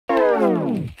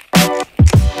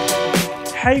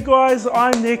Hey guys,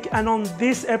 I'm Nick, and on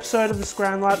this episode of the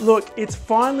Scran Line, look, it's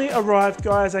finally arrived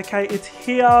guys, okay? It's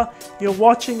here, you're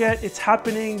watching it, it's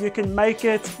happening, you can make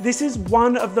it. This is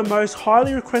one of the most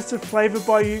highly requested flavor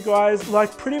by you guys.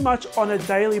 Like pretty much on a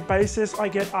daily basis, I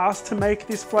get asked to make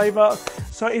this flavor.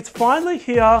 So it's finally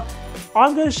here.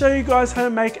 I'm going to show you guys how to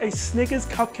make a Snickers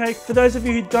cupcake. For those of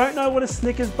you who don't know what a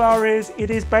Snickers bar is,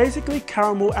 it is basically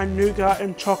caramel and nougat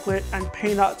and chocolate and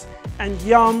peanuts and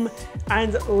yum.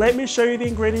 And let me show you the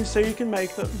ingredients so you can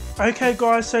make them. Okay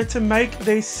guys, so to make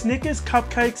these Snickers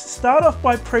cupcakes, start off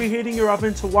by preheating your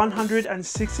oven to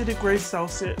 160 degrees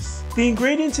Celsius. The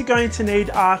ingredients you're going to need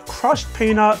are crushed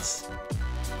peanuts,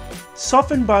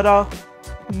 softened butter,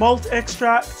 malt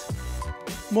extract,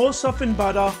 more softened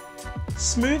butter,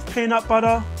 smooth peanut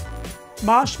butter,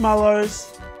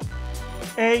 marshmallows,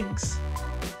 eggs,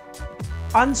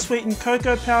 unsweetened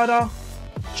cocoa powder,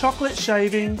 chocolate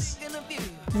shavings,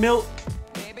 milk,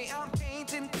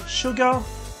 sugar,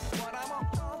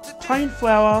 plain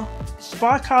flour,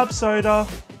 bicarb soda,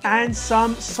 and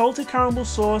some salted caramel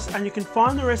sauce, and you can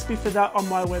find the recipe for that on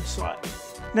my website.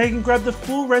 Now you can grab the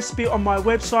full recipe on my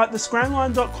website,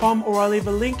 thescranline.com, or I'll leave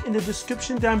a link in the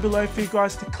description down below for you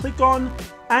guys to click on.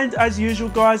 And as usual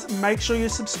guys, make sure you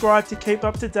subscribe to keep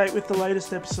up to date with the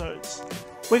latest episodes.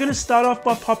 We're going to start off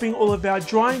by popping all of our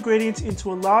dry ingredients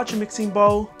into a large mixing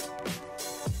bowl.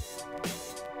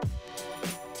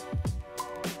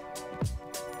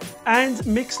 And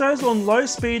mix those on low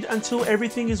speed until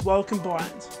everything is well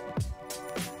combined.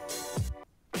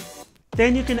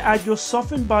 Then you can add your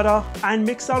softened butter and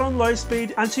mix that on low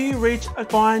speed until you reach a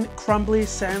fine, crumbly,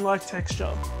 sand-like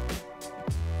texture.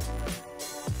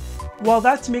 While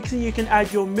that's mixing, you can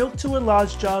add your milk to a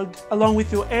large jug along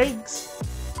with your eggs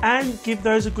and give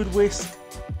those a good whisk.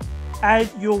 Add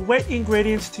your wet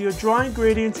ingredients to your dry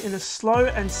ingredients in a slow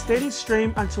and steady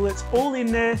stream until it's all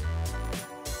in there.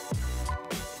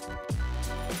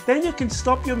 Then you can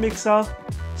stop your mixer,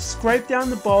 scrape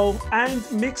down the bowl, and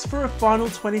mix for a final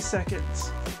 20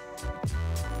 seconds.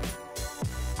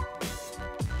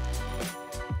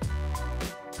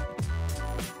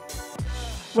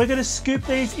 We're going to scoop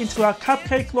these into our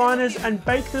cupcake liners and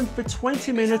bake them for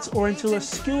 20 minutes or until a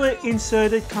skewer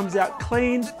inserted comes out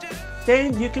clean.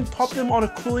 Then you can pop them on a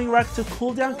cooling rack to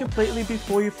cool down completely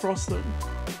before you frost them.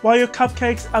 While your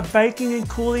cupcakes are baking and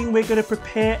cooling, we're going to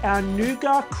prepare our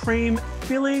nougat cream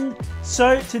filling.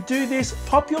 So to do this,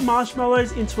 pop your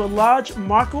marshmallows into a large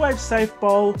microwave safe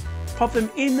bowl, pop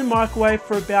them in the microwave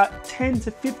for about 10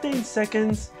 to 15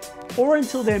 seconds or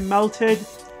until they're melted.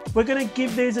 We're going to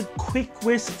give these a quick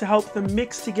whisk to help them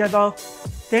mix together.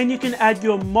 Then you can add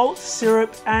your malt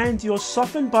syrup and your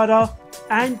softened butter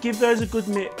and give those a good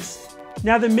mix.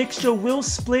 Now the mixture will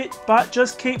split, but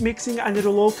just keep mixing and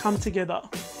it'll all come together.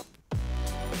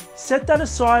 Set that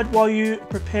aside while you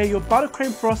prepare your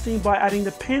buttercream frosting by adding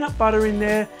the peanut butter in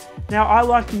there. Now I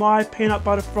like my peanut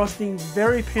butter frosting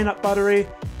very peanut buttery,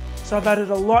 so I've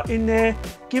added a lot in there.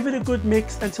 Give it a good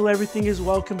mix until everything is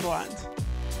well combined.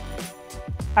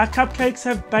 Our cupcakes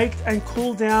have baked and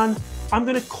cooled down. I'm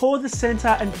going to core the center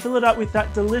and fill it up with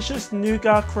that delicious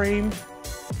nougat cream.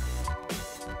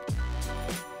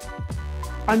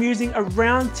 I'm using a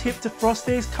round tip to frost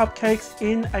these cupcakes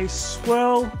in a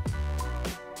swirl.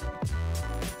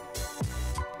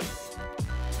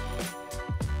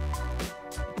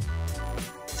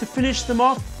 To finish them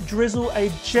off, drizzle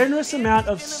a generous amount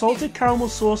of salted caramel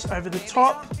sauce over the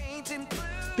top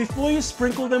before you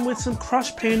sprinkle them with some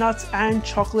crushed peanuts and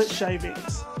chocolate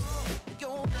shavings.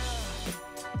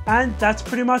 And that's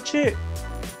pretty much it.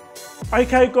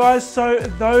 Okay guys, so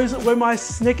those were my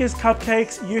Snickers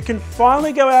cupcakes. You can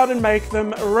finally go out and make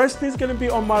them. A recipe is going to be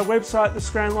on my website,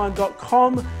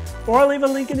 thescranline.com, or I'll leave a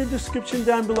link in the description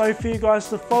down below for you guys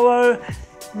to follow.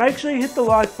 Make sure you hit the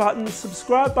like button.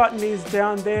 Subscribe button is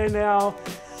down there now.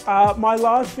 My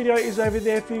last video is over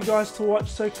there for you guys to watch,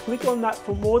 so click on that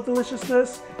for more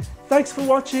deliciousness. Thanks for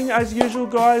watching. As usual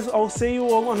guys, I'll see you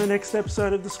all on the next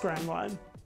episode of the Scran Line.